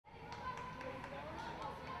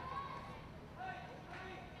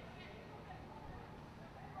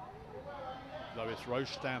Lewis,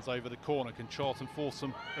 Roche stands over the corner. Can Charlton force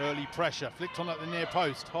some early pressure? Flicked on at the near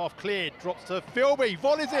post, half cleared, drops to Philby,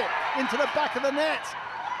 volleys it into the back of the net.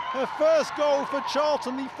 Her first goal for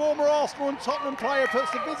Charlton. The former Arsenal and Tottenham player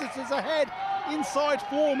puts the visitors ahead inside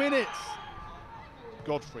 4 minutes.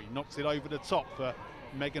 Godfrey knocks it over the top for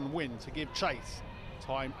Megan Wynne to give chase.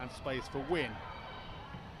 Time and space for Wynne.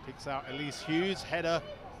 Picks out Elise Hughes, header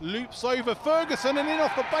loops over Ferguson and in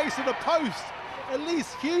off the base of the post.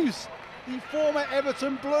 Elise Hughes, the former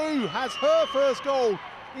Everton Blue, has her first goal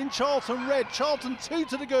in Charlton red. Charlton 2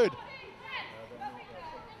 to the good.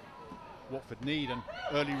 Watford need and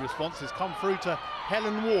early responses come through to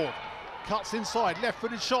Helen Ward. Cuts inside,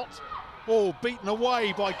 left-footed shot. All beaten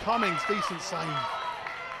away by Cummings, decent save.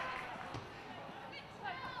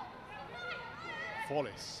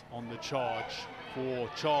 Follis on the charge for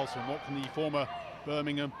Charlton. What can the former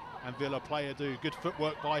Birmingham and Villa player do? Good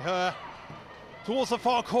footwork by her. Towards the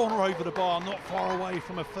far corner over the bar, not far away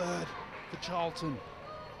from a third for Charlton.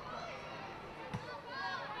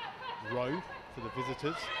 Rowe for the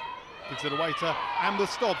visitors. Gives it away to Amber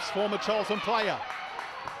Stobbs, former Charlton player.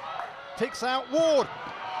 Picks out Ward.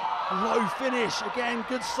 Low finish, again,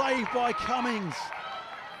 good save by Cummings.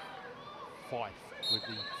 Fife with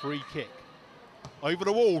the free kick. Over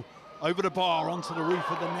the wall, over the bar, onto the roof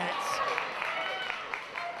of the nets.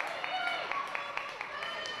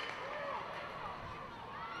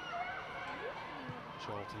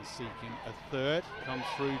 Charlton seeking a third, comes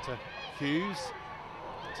through to Hughes.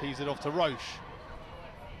 Tees it off to Roche.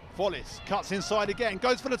 Follis cuts inside again,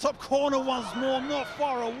 goes for the top corner once more, not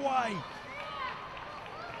far away.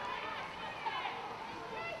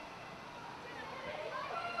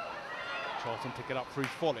 Charlton pick it up through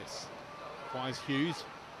Follis. Finds Hughes,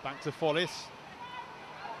 back to Follis.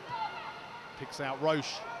 Picks out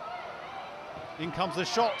Roche. In comes the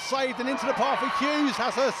shot, saved and into the path for Hughes,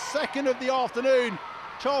 has her second of the afternoon.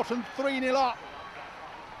 Charlton 3-0 up.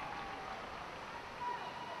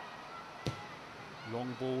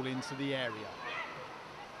 Long ball into the area.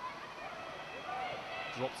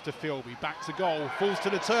 Drops to Philby, back to goal, falls to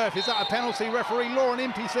the turf. Is that a penalty? Referee Lauren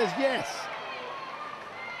Impey says yes.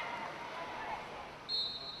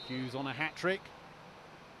 Hughes on a hat-trick.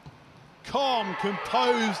 Calm,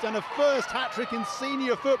 composed, and a first hat-trick in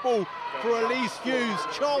senior football for Elise Hughes.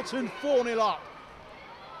 Charlton 4-0 up.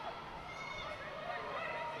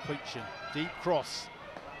 Preaching, deep cross.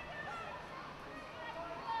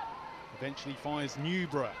 Eventually finds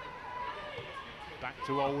Newborough. Back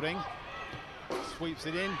to Olding. Sweeps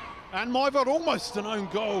it in. And Myveld almost an own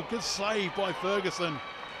goal. Good save by Ferguson.